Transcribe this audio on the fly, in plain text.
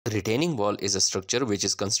Retaining wall is a structure which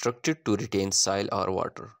is constructed to retain soil or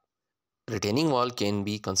water. Retaining wall can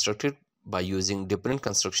be constructed by using different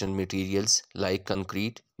construction materials like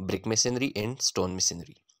concrete, brick masonry and stone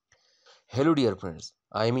masonry. Hello dear friends,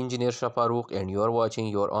 I am Engineer Shafarooq and you are watching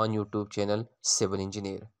your own YouTube channel Civil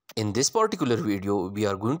Engineer. In this particular video, we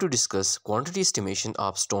are going to discuss quantity estimation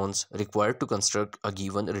of stones required to construct a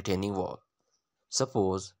given retaining wall.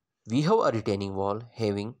 Suppose we have a retaining wall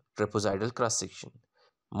having trapezoidal cross section.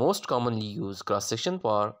 Most commonly used cross section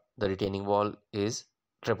for the retaining wall is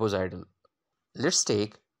trapezoidal. Let's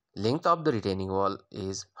take length of the retaining wall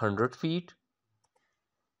is 100 feet,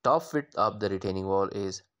 top width of the retaining wall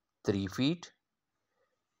is 3 feet,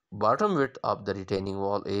 bottom width of the retaining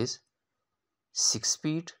wall is 6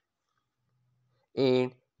 feet,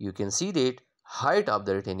 and you can see that height of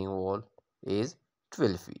the retaining wall is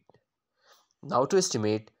 12 feet. Now to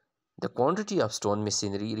estimate the quantity of stone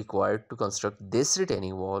masonry required to construct this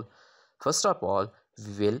retaining wall, first of all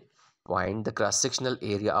we will find the cross-sectional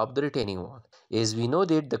area of the retaining wall. As we know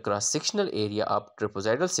that the cross-sectional area of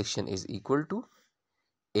trapezoidal section is equal to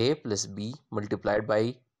A plus B multiplied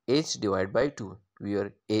by H divided by 2,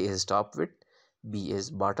 where A is top width, B is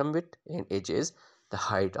bottom width and H is the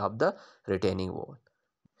height of the retaining wall.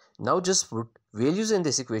 Now just put values in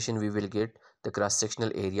this equation, we will get the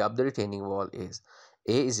cross-sectional area of the retaining wall is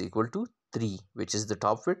A is equal to 3, which is the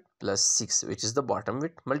top width, plus 6, which is the bottom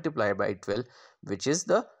width, multiplied by 12, which is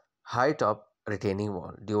the height of retaining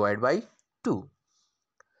wall, divided by 2.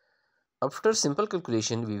 After simple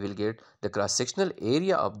calculation, we will get the cross-sectional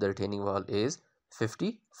area of the retaining wall is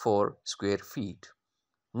 54 square feet.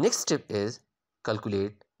 Next step is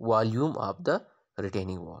calculate volume of the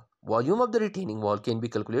retaining wall. Volume of the retaining wall can be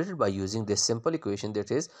calculated by using this simple equation,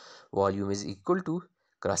 that is volume is equal to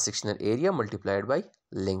cross-sectional area multiplied by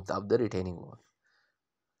length of the retaining wall.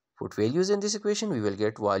 Put values in this equation, we will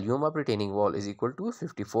get volume of retaining wall is equal to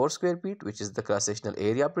 54 square feet, which is the cross-sectional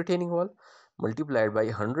area of retaining wall, multiplied by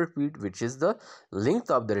 100 feet, which is the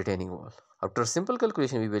length of the retaining wall. After simple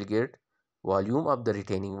calculation, we will get volume of the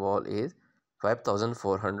retaining wall is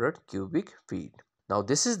 5400 cubic feet. Now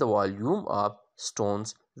this is the volume of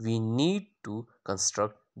stones we need to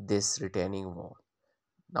construct this retaining wall.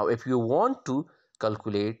 Now if you want to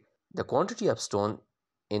calculate the quantity of stone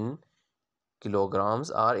in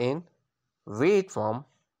kilograms or in weight form,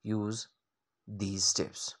 use these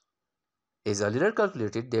steps. As earlier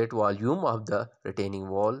calculated that volume of the retaining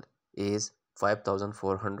wall is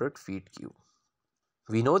 5400 feet cube.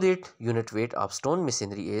 We know that unit weight of stone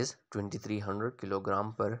masonry is 2300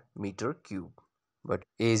 kg per meter cube. But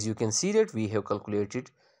as you can see that we have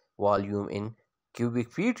calculated volume in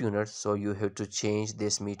cubic feet units, so you have to change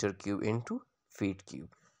this meter cube into feet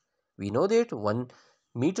cube. We know that 1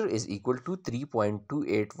 meter is equal to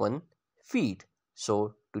 3.281 feet.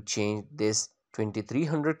 So to change this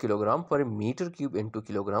 2300 kg per meter cube into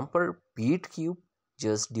kilogram per feet cube,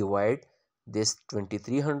 just divide this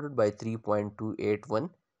 2300 by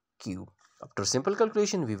 3.281 cube. After simple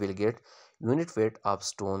calculation, we will get unit weight of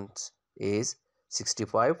stones is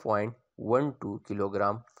 65.12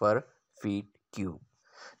 kg per feet cube.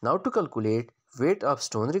 Now to calculate weight of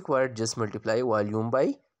stone required, just multiply volume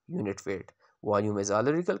by unit weight. Volume is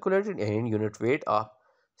already calculated and unit weight of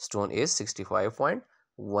stone is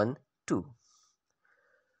 65.12.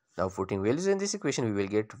 Now putting values in this equation, we will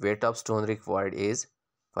get weight of stone required is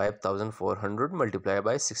 5400 multiplied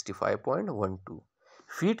by 65.12.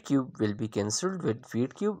 Feet cube will be cancelled with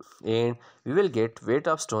feet cube and we will get weight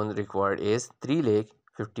of stone required is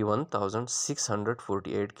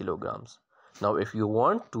 3,51,648 kilograms. Now if you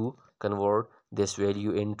want to convert this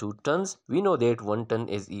value into tons, we know that 1 ton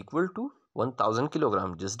is equal to 1000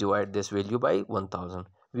 kilograms. Just divide this value by 1000.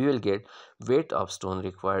 We will get weight of stone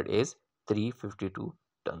required is 352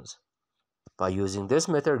 tons. By using this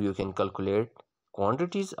method, you can calculate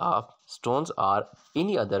quantities of stones or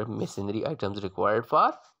any other masonry items required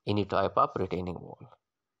for any type of retaining wall.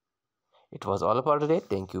 It was all for today.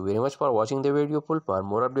 Thank you very much for watching the video full. For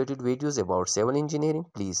more updated videos about civil engineering,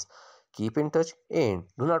 please keep in touch and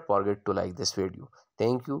do not forget to like this video.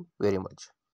 Thank you very much.